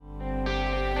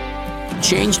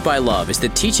Changed by Love is the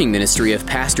teaching ministry of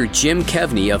Pastor Jim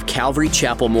Kevney of Calvary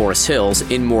Chapel, Morris Hills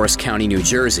in Morris County, New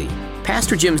Jersey.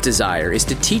 Pastor Jim's desire is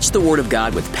to teach the Word of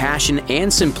God with passion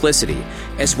and simplicity,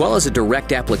 as well as a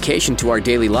direct application to our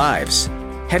daily lives.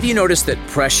 Have you noticed that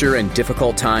pressure and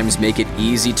difficult times make it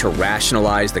easy to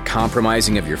rationalize the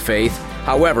compromising of your faith?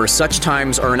 However, such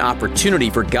times are an opportunity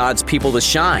for God's people to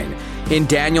shine. In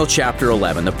Daniel chapter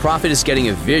 11, the prophet is getting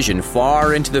a vision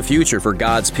far into the future for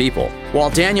God's people. While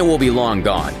Daniel will be long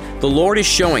gone, the Lord is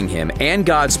showing him and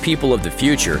God's people of the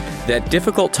future that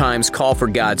difficult times call for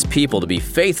God's people to be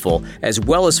faithful as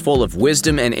well as full of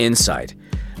wisdom and insight.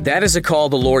 That is a call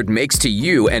the Lord makes to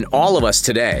you and all of us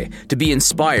today. To be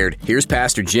inspired, here's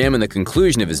Pastor Jim in the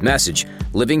conclusion of his message,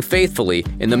 Living Faithfully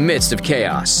in the Midst of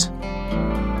Chaos.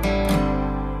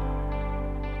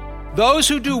 Those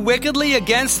who do wickedly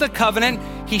against the covenant,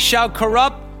 he shall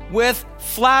corrupt with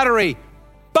flattery.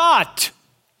 But,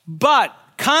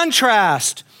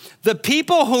 contrast, the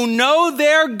people who know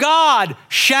their God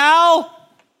shall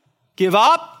give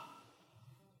up.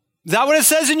 Is that what it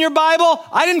says in your Bible?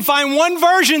 I didn't find one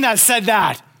version that said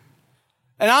that.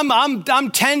 And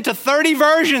I'm 10 to 30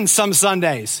 versions some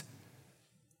Sundays.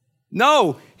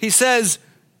 No, he says,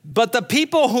 but the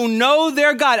people who know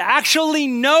their God, actually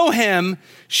know him,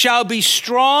 shall be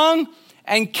strong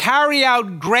and carry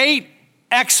out great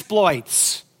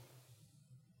exploits.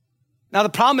 Now, the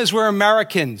problem is we're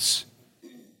Americans. Do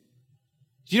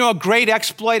you know a great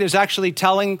exploit is actually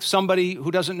telling somebody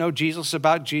who doesn't know Jesus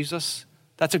about Jesus?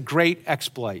 That's a great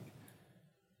exploit.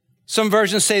 Some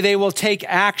versions say they will take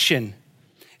action.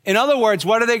 In other words,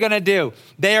 what are they going to do?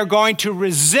 They are going to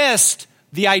resist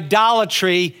the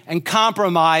idolatry and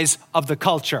compromise of the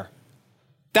culture.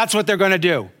 That's what they're going to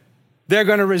do. They're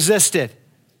going to resist it.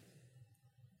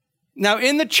 Now,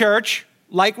 in the church,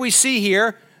 like we see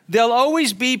here, there'll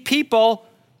always be people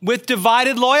with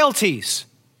divided loyalties.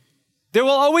 There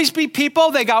will always be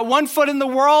people, they got one foot in the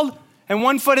world and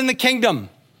one foot in the kingdom.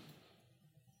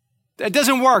 It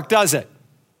doesn't work, does it?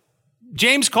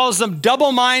 James calls them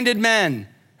double-minded men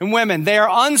and women. They are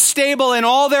unstable in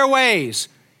all their ways.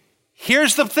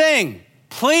 Here's the thing.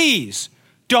 Please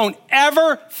don't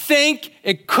ever think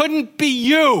it couldn't be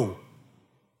you.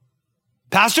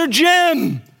 Pastor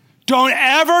Jim, don't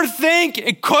ever think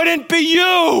it couldn't be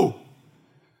you.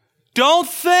 Don't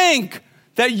think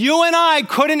that you and I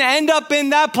couldn't end up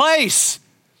in that place.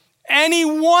 Any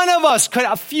one of us could,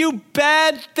 a few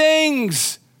bad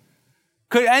things.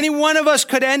 Any one of us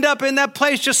could end up in that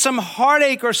place, just some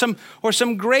heartache or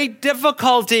some great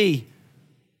difficulty.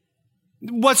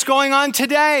 What's going on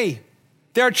today?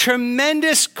 There are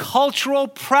tremendous cultural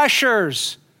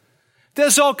pressures.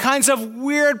 There's all kinds of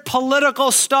weird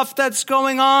political stuff that's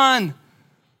going on.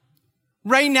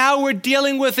 Right now, we're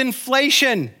dealing with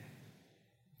inflation.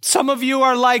 Some of you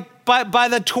are like, by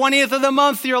the 20th of the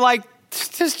month, you're like,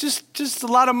 there's just a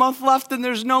lot of month left and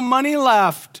there's no money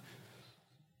left.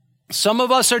 Some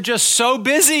of us are just so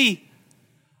busy.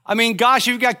 I mean, gosh,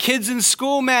 you've got kids in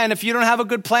school, man. If you don't have a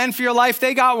good plan for your life,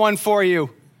 they got one for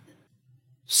you.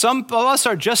 Some of us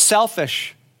are just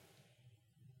selfish.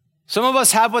 Some of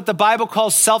us have what the Bible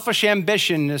calls selfish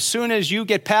ambition. As soon as you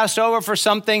get passed over for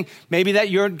something, maybe that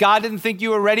God didn't think you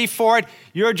were ready for it,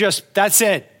 that's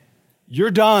it.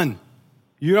 You're done.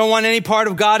 You don't want any part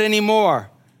of God anymore.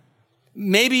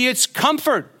 Maybe it's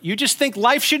comfort. You just think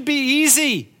life should be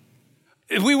easy.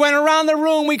 If we went around the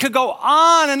room, we could go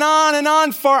on and on and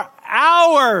on for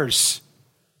hours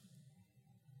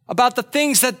about the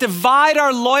things that divide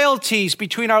our loyalties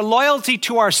between our loyalty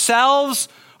to ourselves,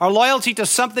 our loyalty to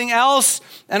something else,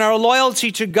 and our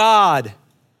loyalty to God.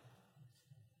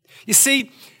 You see,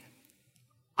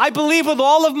 I believe with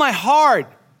all of my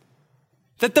heart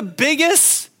that the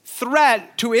biggest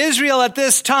threat to Israel at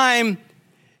this time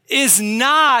is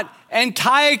not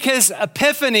Antiochus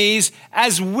Epiphanes,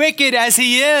 as wicked as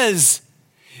he is.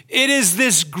 It is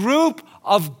this group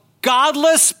of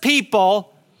godless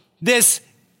people, this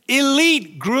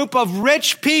elite group of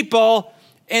rich people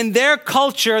in their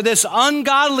culture, this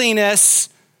ungodliness,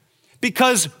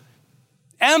 because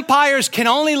empires can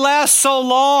only last so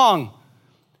long.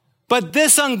 But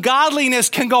this ungodliness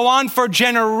can go on for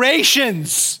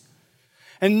generations.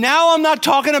 And now I'm not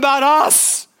talking about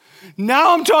us.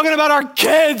 Now I'm talking about our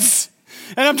kids.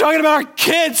 And I'm talking about our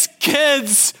kids'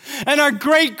 kids and our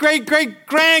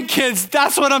great-great-great-grandkids.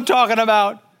 That's what I'm talking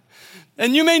about.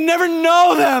 And you may never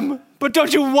know them, but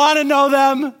don't you want to know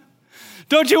them?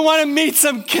 Don't you want to meet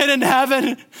some kid in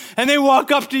heaven and they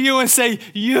walk up to you and say,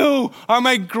 you are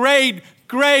my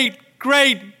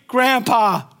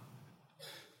great-great-great-grandpa?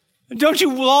 Don't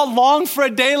you long for a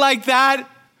day like that?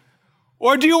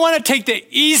 Or do you want to take the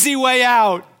easy way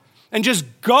out and just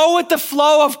go with the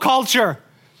flow of culture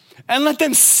and let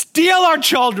them steal our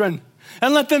children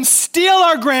and let them steal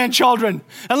our grandchildren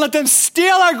and let them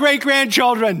steal our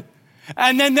great-grandchildren.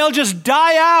 And then they'll just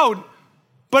die out,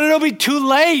 but it'll be too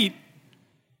late.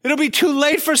 It'll be too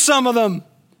late for some of them.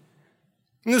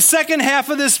 And the second half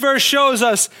of this verse shows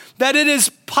us that it is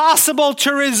possible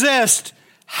to resist.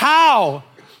 How?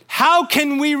 How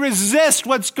can we resist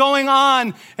what's going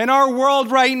on in our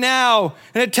world right now?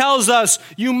 And it tells us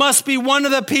you must be one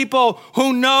of the people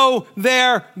who know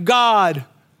their God.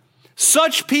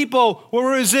 Such people will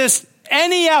resist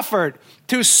any effort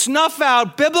to snuff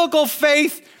out biblical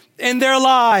faith in their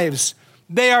lives.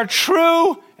 They are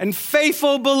true and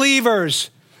faithful believers.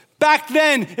 Back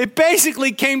then, it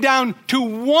basically came down to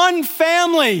one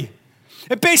family.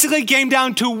 It basically came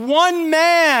down to one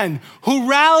man who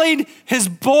rallied his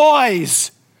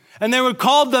boys, and they were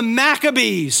called the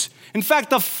Maccabees. In fact,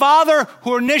 the father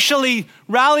who initially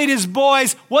rallied his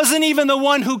boys wasn't even the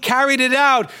one who carried it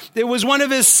out. It was one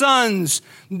of his sons.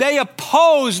 They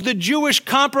opposed the Jewish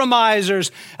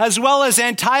compromisers, as well as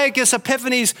Antiochus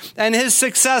Epiphanes and his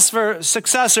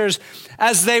successors,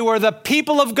 as they were the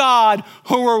people of God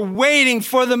who were waiting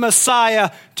for the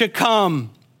Messiah to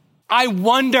come. I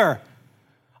wonder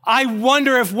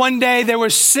if one day they were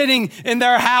sitting in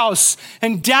their house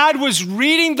and dad was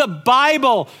reading the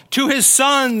Bible to his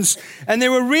sons, and they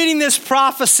were reading this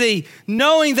prophecy,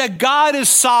 knowing that God is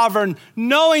sovereign,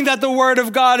 knowing that the word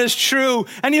of God is true.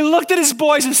 And he looked at his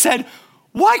boys and said,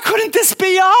 why couldn't this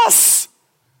be us?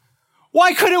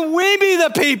 Why couldn't we be the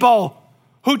people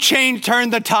who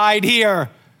turned the tide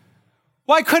here?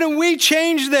 Why couldn't we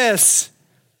change this?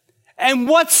 And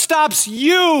what stops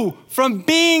you from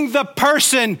being the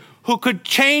person who could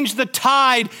change the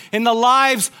tide in the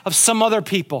lives of some other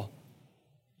people?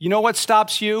 You know what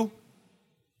stops you?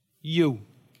 You.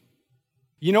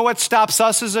 You know what stops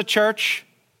us as a church?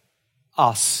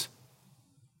 Us.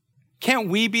 Can't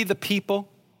we be the people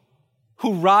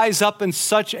who rise up in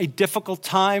such a difficult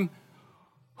time,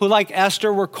 who, like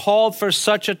Esther, were called for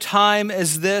such a time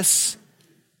as this?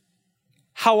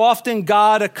 How often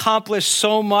God accomplished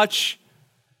so much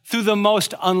through the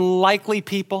most unlikely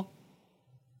people.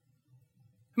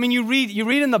 I mean, you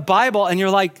read in the Bible and you're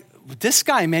like, this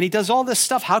guy, man, he does all this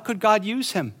stuff. How could God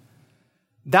use him?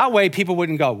 That way people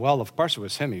wouldn't go, well, of course it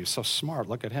was him. He was so smart.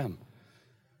 Look at him.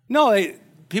 No,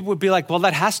 people would be like, well,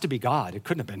 that has to be God. It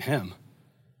couldn't have been him.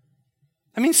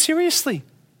 I mean, seriously,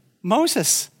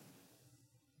 Moses.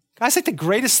 Guy's like the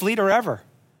greatest leader ever.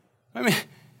 I mean,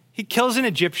 he kills an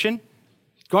Egyptian,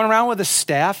 going around with a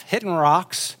staff, hitting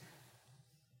rocks,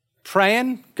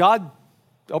 praying, God,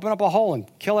 open up a hole and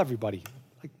kill everybody.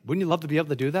 Like, wouldn't you love to be able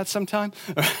to do that sometime?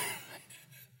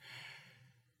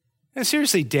 And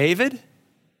seriously, David,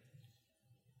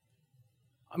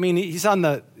 I mean,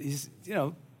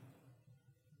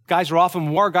 guys are off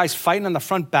in war, guys fighting on the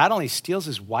front battle, and he steals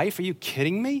his wife. Are you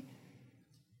kidding me?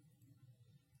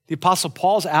 The Apostle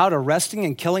Paul's out arresting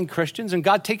and killing Christians, and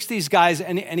God takes these guys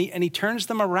and he turns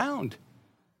them around.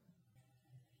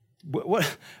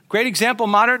 What great example,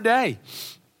 modern day.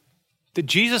 The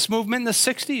Jesus movement in the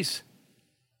 60s.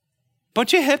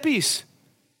 Bunch of hippies.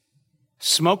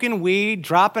 Smoking weed,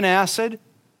 dropping acid.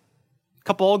 A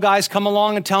couple old guys come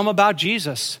along and tell them about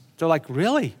Jesus. They're like,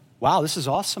 really? Wow, this is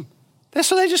awesome.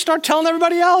 So they just start telling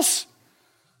everybody else.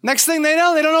 Next thing they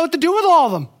know, they don't know what to do with all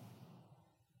of them.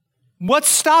 What's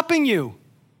stopping you?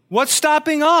 What's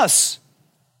stopping us?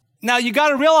 Now, you got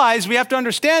to realize, we have to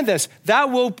understand this. That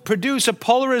will produce a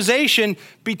polarization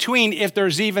between, if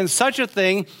there's even such a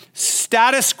thing,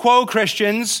 status quo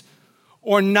Christians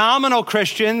or nominal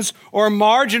Christians or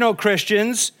marginal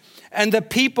Christians and the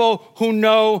people who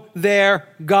know their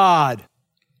God.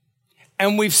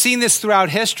 And we've seen this throughout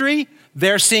history.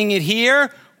 They're seeing it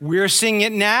here. We're seeing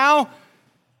it now.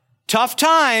 Tough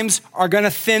times are going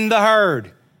to thin the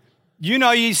herd. You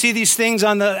know, you see these things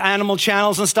on the animal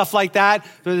channels and stuff like that.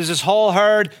 There's this whole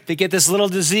herd, they get this little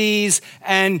disease,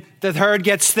 and the herd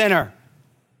gets thinner.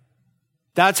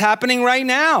 That's happening right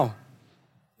now.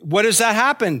 What does that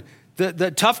happen? The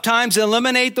tough times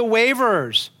eliminate the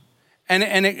waverers, and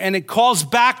it calls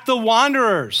back the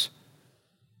wanderers.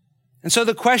 And so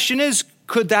the question is,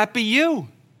 could that be you?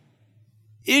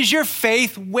 Is your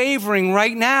faith wavering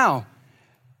right now?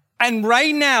 And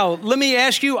right now, let me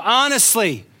ask you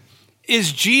honestly,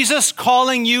 is Jesus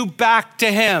calling you back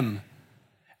to him?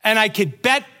 And I could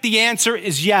bet the answer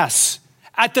is yes.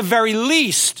 At the very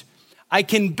least, I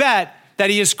can bet that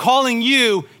he is calling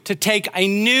you to take a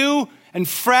new and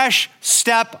fresh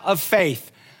step of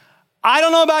faith. I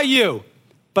don't know about you,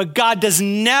 but God does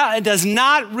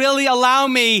not really allow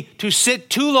me to sit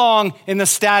too long in the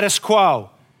status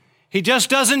quo. He just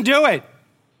doesn't do it.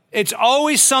 It's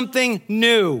always something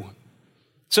new.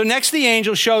 So next the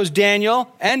angel shows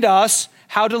Daniel and us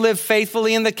how to live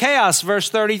faithfully in the chaos, verse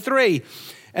 33.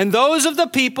 And those of the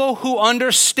people who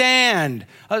understand,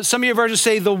 some of your versions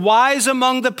say the wise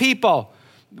among the people.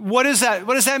 What is that?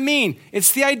 What does that mean?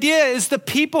 It's the idea is the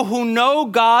people who know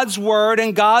God's word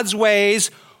and God's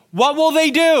ways, what will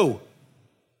they do?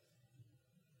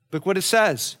 Look what it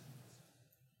says.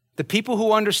 The people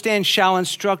who understand shall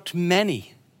instruct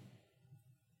many.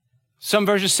 Some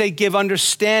versions say give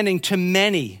understanding to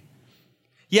many.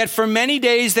 Yet for many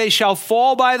days they shall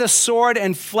fall by the sword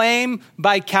and flame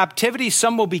by captivity.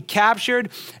 Some will be captured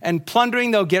and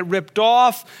plundering. They'll get ripped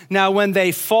off. Now when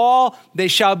they fall, they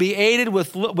shall be aided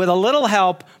with a little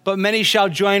help, but many shall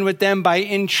join with them by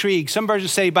intrigue. Some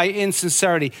versions say by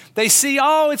insincerity. They see,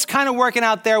 it's kind of working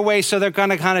out their way, so they're going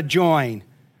to kind of join.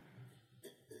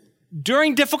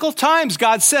 During difficult times,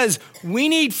 God says, we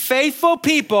need faithful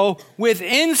people with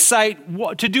insight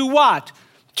to do what?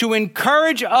 To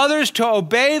encourage others to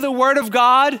obey the word of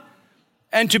God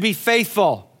and to be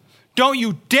faithful. Don't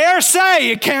you dare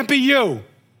say it can't be you.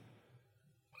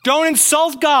 Don't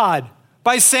insult God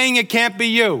by saying it can't be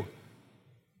you.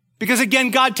 Because again,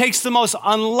 God takes the most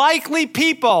unlikely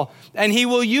people and he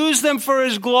will use them for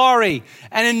his glory.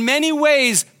 And in many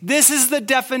ways, this is the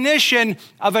definition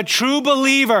of a true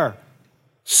believer.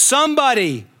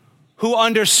 Somebody who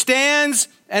understands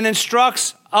and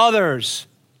instructs others.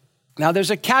 Now,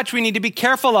 there's a catch we need to be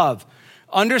careful of.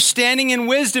 Understanding and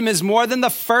wisdom is more than the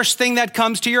first thing that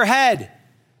comes to your head.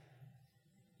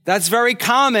 That's very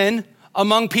common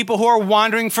among people who are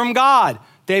wandering from God.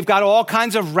 They've got all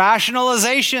kinds of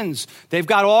rationalizations. They've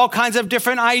got all kinds of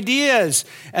different ideas.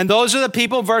 And those are the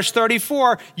people, verse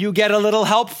 34, you get a little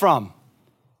help from.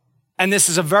 And this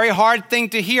is a very hard thing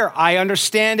to hear. I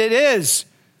understand it is.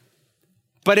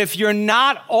 But if you're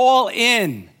not all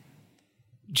in,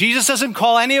 Jesus doesn't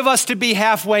call any of us to be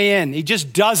halfway in. He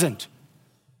just doesn't.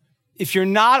 If you're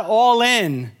not all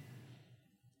in,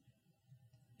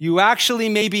 you actually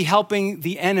may be helping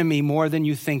the enemy more than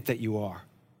you think that you are.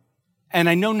 And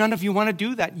I know none of you want to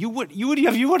do that. You would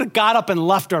have got up and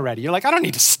left already. You're like, I don't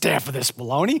need to stand for this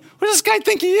baloney. Who does this guy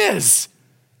think he is?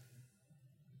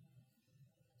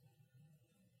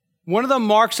 One of the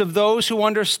marks of those who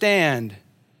understand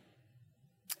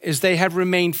is they have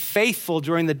remained faithful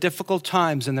during the difficult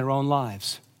times in their own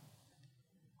lives.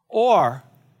 Or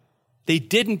they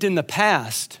didn't in the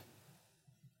past,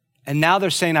 and now they're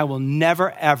saying, I will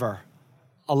never, ever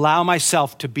allow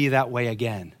myself to be that way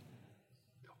again.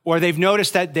 Or they've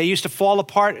noticed that they used to fall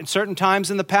apart at certain times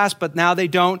in the past, but now they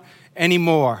don't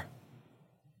anymore.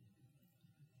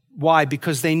 Why?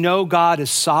 Because they know God is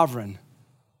sovereign.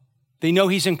 They know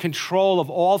he's in control of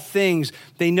all things.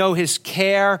 They know his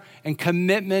care and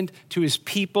commitment to his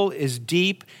people is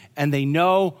deep, and they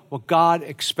know what God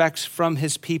expects from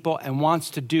his people and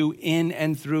wants to do in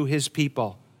and through his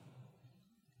people.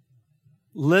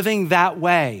 Living that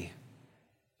way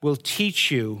will teach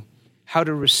you how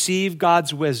to receive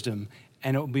God's wisdom,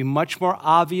 and it will be much more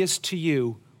obvious to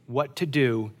you what to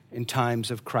do in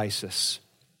times of crisis.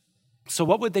 So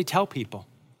what would they tell people?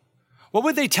 What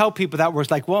would they tell people that were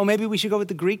like, well, maybe we should go with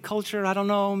the Greek culture? I don't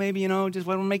know, maybe, just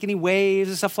we don't make any waves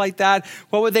and stuff like that.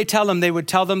 What would they tell them? They would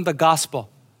tell them the gospel.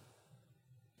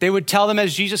 They would tell them,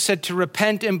 as Jesus said, to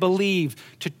repent and believe,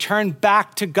 to turn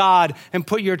back to God and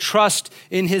put your trust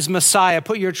in his Messiah,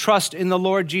 put your trust in the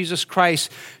Lord Jesus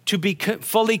Christ, to be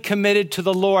fully committed to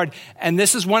the Lord. And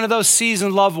this is one of those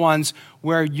seasoned loved ones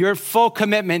where your full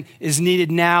commitment is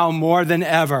needed now more than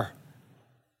ever.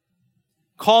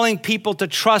 Calling people to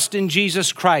trust in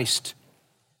Jesus Christ,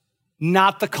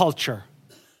 not the culture,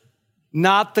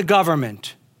 not the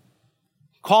government.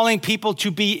 Calling people to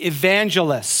be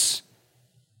evangelists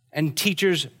and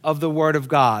teachers of the word of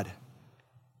God.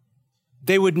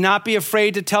 They would not be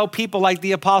afraid to tell people like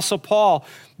the Apostle Paul,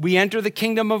 we enter the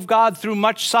kingdom of God through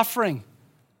much suffering.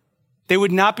 They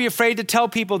would not be afraid to tell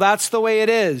people that's the way it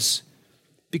is,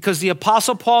 because the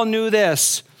Apostle Paul knew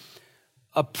this: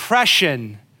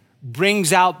 oppression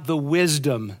brings out the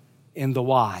wisdom in the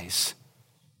wise.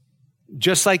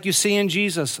 Just like you see in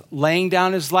Jesus laying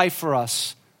down his life for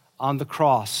us on the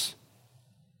cross.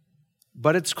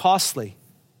 But it's costly.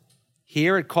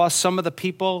 Here it costs some of the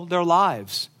people their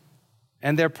lives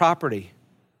and their property.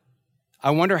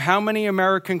 I wonder how many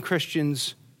American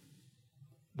Christians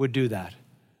would do that.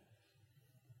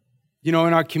 In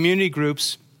our community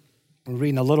groups, we're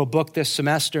reading a little book this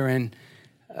semester, and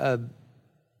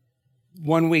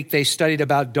one week they studied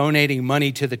about donating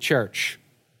money to the church.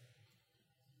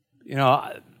 It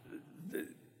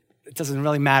doesn't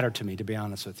really matter to me, to be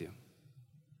honest with you.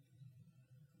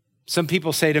 Some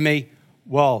people say to me,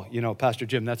 well, Pastor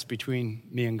Jim, that's between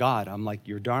me and God. I'm like,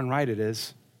 you're darn right it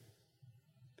is.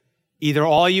 Either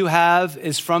all you have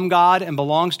is from God and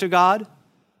belongs to God,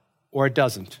 or it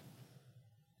doesn't.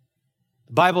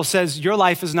 The Bible says your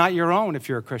life is not your own if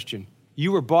you're a Christian.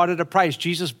 You were bought at a price.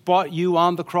 Jesus bought you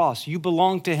on the cross. You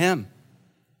belong to him.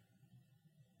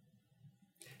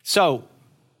 So,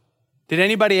 did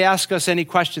anybody ask us any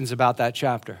questions about that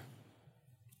chapter?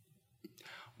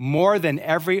 More than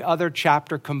every other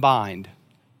chapter combined,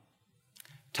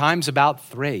 times about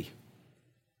 3.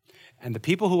 And the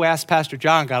people who asked Pastor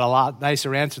John got a lot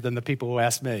nicer answer than the people who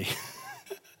asked me.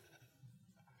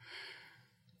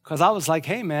 Because I was like,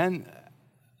 hey, man,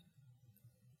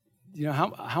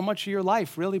 how much of your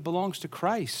life really belongs to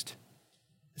Christ?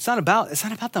 It's not about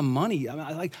the money.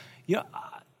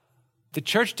 The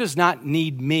church does not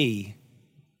need me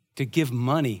to give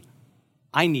money.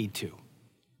 I need to.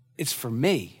 It's for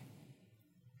me.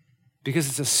 Because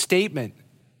it's a statement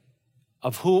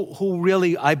of who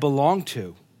really I belong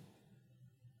to.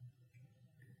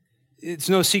 It's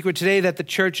no secret today that the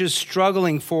church is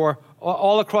struggling for,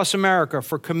 all across America,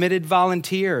 for committed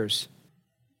volunteers.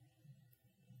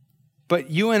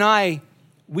 But you and I,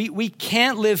 we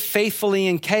can't live faithfully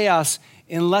in chaos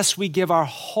unless we give our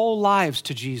whole lives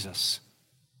to Jesus.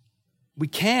 We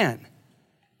can't.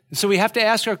 And so we have to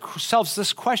ask ourselves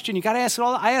this question. You got to ask it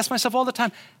all. I ask myself all the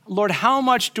time, Lord, how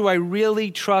much do I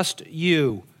really trust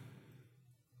you?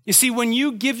 You see, when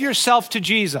you give yourself to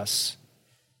Jesus,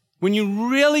 when you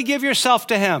really give yourself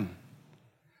to him,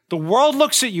 the world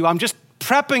looks at you. I'm just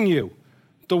prepping you.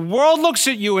 The world looks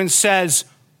at you and says,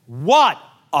 what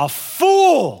a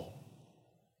fool.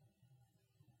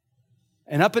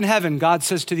 And up in heaven, God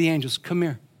says to the angels, come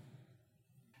here.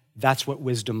 That's what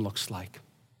wisdom looks like.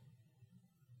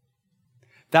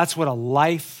 That's what a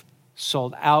life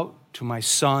sold out to my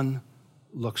son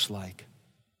looks like.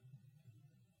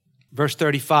 Verse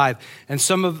 35, and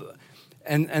some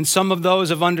of those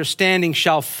of understanding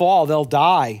shall fall, they'll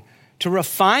die, to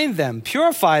refine them,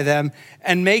 purify them,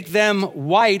 and make them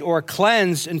white or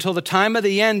cleansed until the time of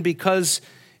the end, because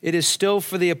it is still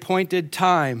for the appointed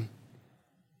time.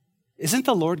 Isn't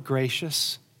the Lord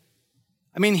gracious?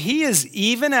 I mean, he is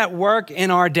even at work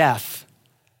in our death.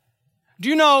 Do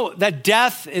you know that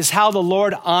death is how the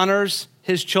Lord honors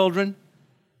his children?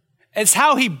 It's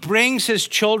how he brings his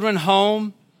children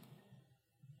home.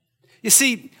 You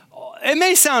see, it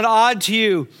may sound odd to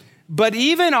you, but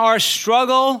even our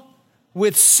struggle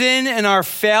with sin and our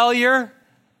failure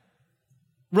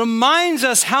reminds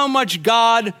us how much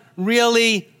God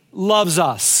really loves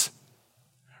us.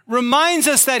 Reminds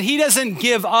us that he doesn't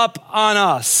give up on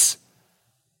us.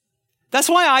 That's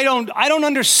why I don't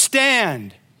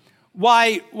understand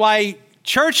why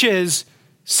churches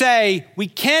say we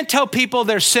can't tell people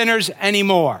they're sinners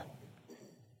anymore.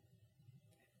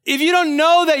 If you don't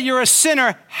know that you're a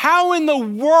sinner, how in the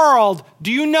world do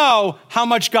you know how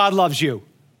much God loves you?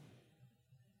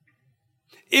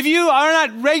 If you are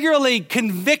not regularly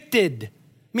convicted,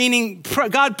 meaning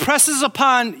God presses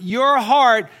upon your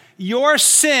heart your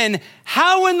sin,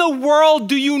 how in the world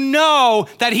do you know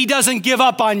that he doesn't give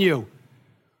up on you?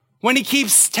 When he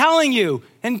keeps telling you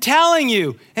and telling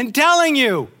you and telling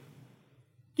you.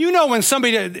 You know when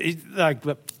somebody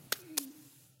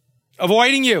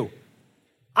avoiding you.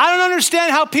 I don't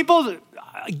understand how people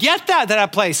get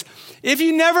that place. If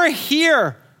you never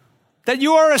hear that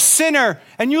you are a sinner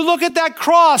and you look at that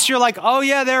cross, you're like, oh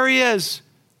yeah, there he is.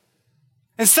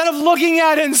 Instead of looking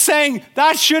at it and saying,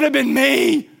 that should have been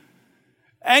me.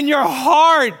 And your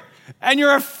heart and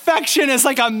your affection is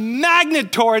like a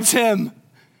magnet towards him.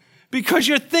 Because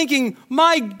you're thinking,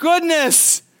 my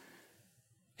goodness,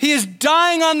 he is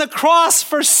dying on the cross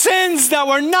for sins that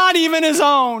were not even his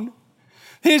own.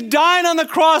 He's dying on the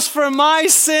cross for my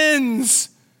sins.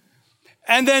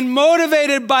 And then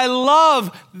motivated by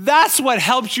love, that's what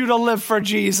helps you to live for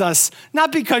Jesus.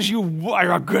 Not because you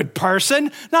are a good person,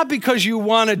 not because you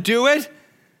want to do it.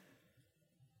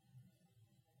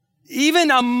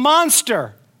 Even a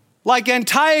monster like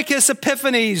Antiochus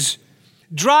Epiphanes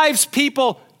drives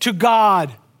people to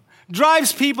God,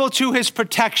 drives people to his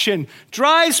protection,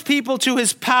 drives people to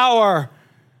his power.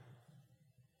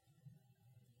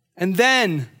 And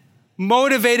then,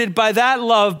 motivated by that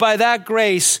love, by that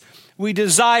grace, we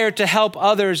desire to help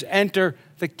others enter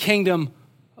the kingdom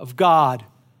of God.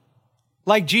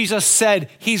 Like Jesus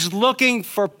said, he's looking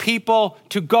for people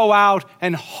to go out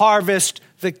and harvest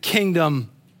the kingdom.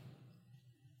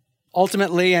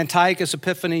 Ultimately, Antiochus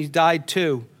Epiphanes died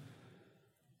too.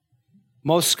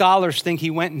 Most scholars think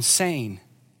he went insane.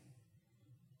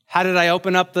 How did I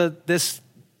open up this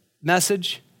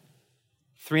message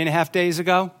 3.5 days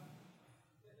ago?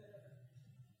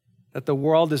 that the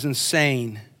world is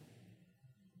insane.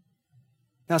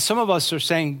 Now, some of us are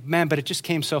saying, man, but it just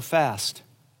came so fast.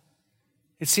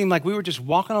 It seemed like we were just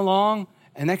walking along,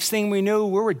 and next thing we knew,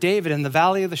 we were David in the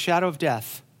valley of the shadow of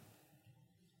death.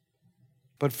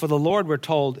 But for the Lord, we're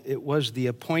told, it was the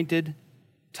appointed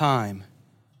time.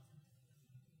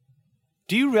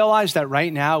 Do you realize that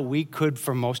right now we could,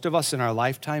 for most of us in our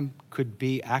lifetime, could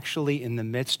be actually in the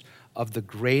midst of the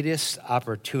greatest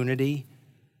opportunity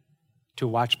to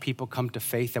watch people come to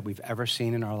faith that we've ever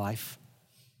seen in our life?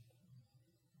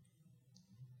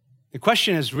 The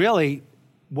question is really,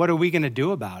 what are we going to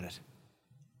do about it?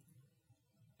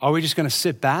 Are we just going to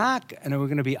sit back and are we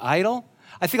going to be idle?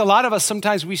 I think a lot of us,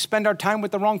 sometimes we spend our time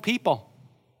with the wrong people.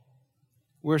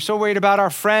 We're so worried about our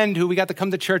friend who we got to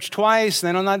come to church twice,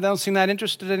 and they don't seem that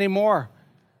interested anymore.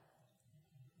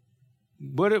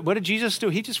 What did Jesus do?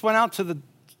 He just went out to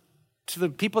the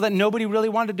people that nobody really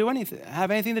wanted to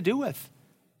have anything to do with.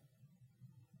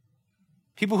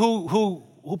 People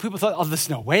who people thought, oh, there's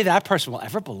no way that person will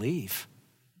ever believe.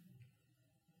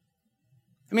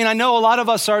 I mean, I know a lot of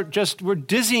us we're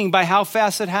dizzying by how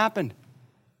fast it happened.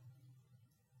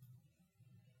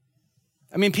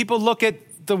 I mean, people look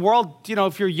at the world,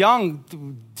 if you're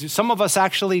young, some of us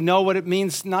actually know what it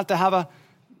means not to have a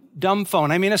dumb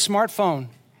phone. I mean, a smartphone.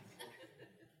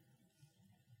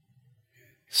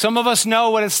 Some of us know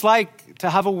what it's like to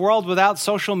have a world without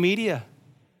social media.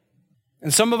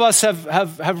 And some of us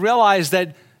have realized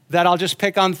that I'll just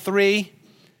pick on 3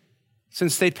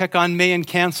 since they pick on me and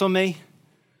cancel me.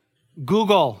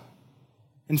 Google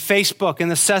and Facebook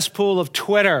and the cesspool of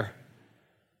Twitter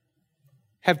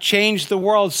have changed the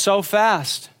world so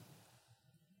fast.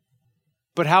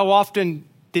 But how often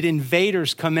did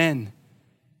invaders come in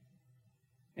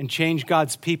and change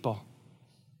God's people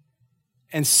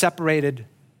and separated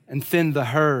and thinned the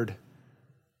herd?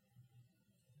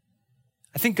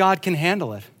 I think God can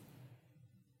handle it.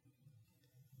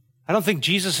 I don't think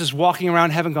Jesus is walking around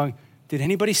heaven going, did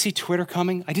anybody see Twitter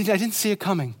coming? I didn't see it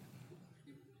coming.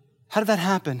 How did that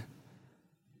happen?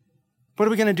 What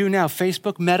are we going to do now?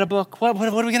 Facebook, Metabook? What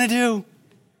are we going to do?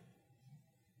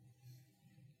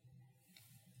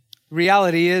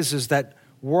 Reality is that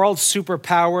world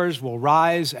superpowers will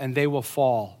rise and they will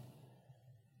fall.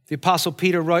 The Apostle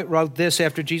Peter wrote this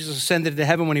after Jesus ascended to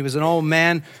heaven when he was an old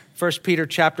man. 1 Peter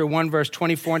chapter 1, verse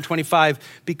 24 and 25.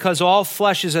 Because all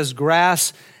flesh is as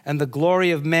grass, and the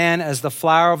glory of man as the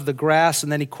flower of the grass.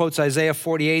 And then he quotes Isaiah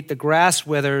 48, the grass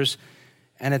withers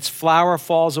and its flower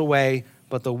falls away,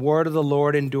 but the word of the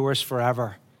Lord endures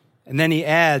forever. And then he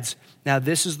adds, now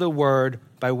this is the word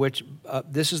which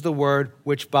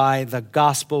by the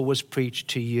gospel was preached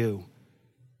to you.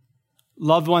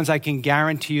 Loved ones, I can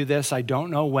guarantee you this, I don't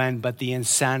know when, but the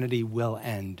insanity will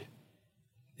end.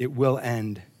 It will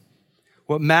end.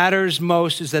 What matters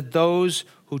most is that those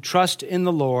who trust in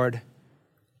the Lord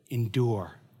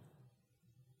endure.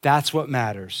 That's what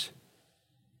matters.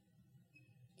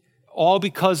 All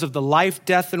because of the life,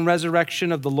 death, and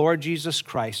resurrection of the Lord Jesus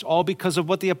Christ. All because of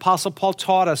what the Apostle Paul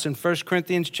taught us in 1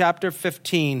 Corinthians chapter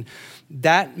 15.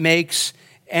 That makes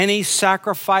any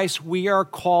sacrifice we are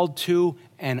called to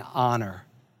an honor.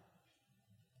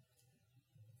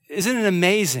 Isn't it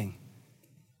amazing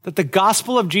that the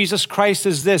gospel of Jesus Christ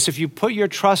is this? If you put your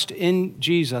trust in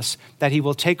Jesus, that he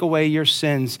will take away your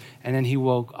sins and then he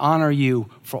will honor you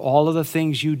for all of the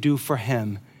things you do for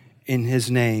him in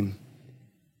his name.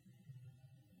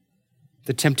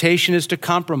 The temptation is to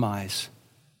compromise.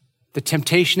 The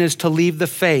temptation is to leave the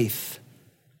faith,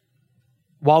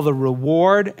 while the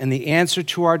reward and the answer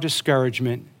to our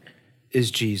discouragement is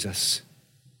Jesus.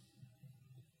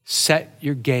 Set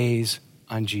your gaze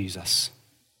on Jesus.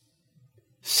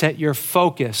 Set your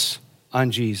focus on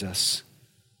Jesus.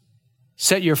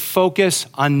 Set your focus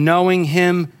on knowing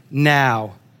him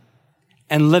now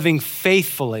and living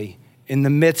faithfully in the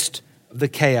midst of the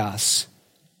chaos.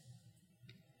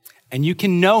 And you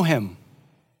can know him,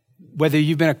 whether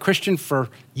you've been a Christian for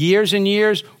years and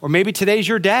years, or maybe today's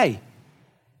your day.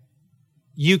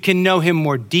 You can know him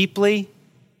more deeply,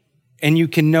 and you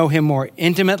can know him more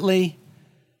intimately,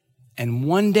 and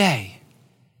one day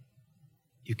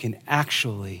you can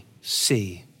actually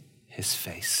see his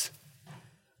face.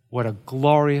 What a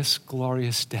glorious,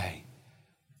 glorious day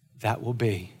that will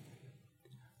be.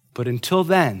 But until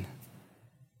then,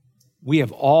 we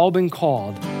have all been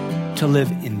called to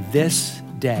live in this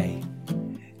day.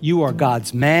 You are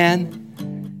God's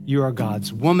man, you are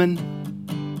God's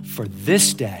woman for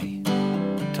this day,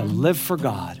 to live for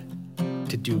God,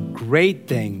 to do great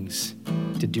things,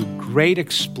 to do great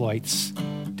exploits,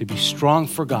 to be strong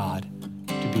for God,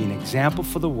 to be an example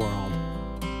for the world,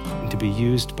 and to be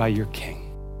used by your King.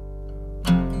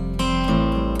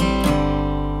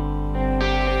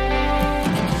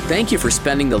 Thank you for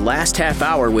spending the last half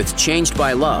hour with Changed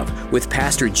by Love with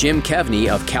Pastor Jim Kevney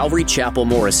of Calvary Chapel,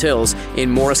 Morris Hills in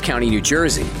Morris County, New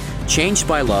Jersey. Changed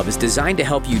by Love is designed to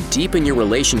help you deepen your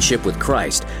relationship with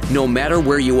Christ, no matter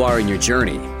where you are in your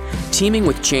journey. Teaming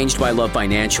with Changed by Love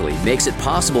financially makes it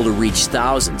possible to reach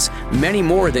thousands, many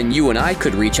more than you and I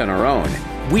could reach on our own.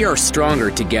 We are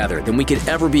stronger together than we could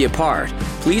ever be apart.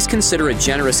 Please consider a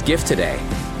generous gift today.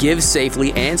 Give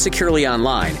safely and securely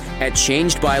online at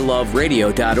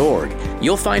changedbyloveradio.org.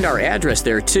 You'll find our address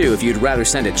there too if you'd rather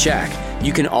send a check.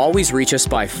 You can always reach us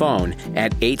by phone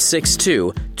at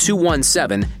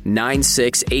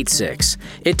 862-217-9686.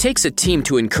 It takes a team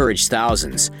to encourage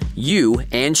thousands. You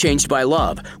and Changed by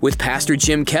Love with Pastor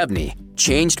Jim Kevney.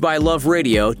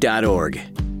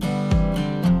 changedbyloveradio.org.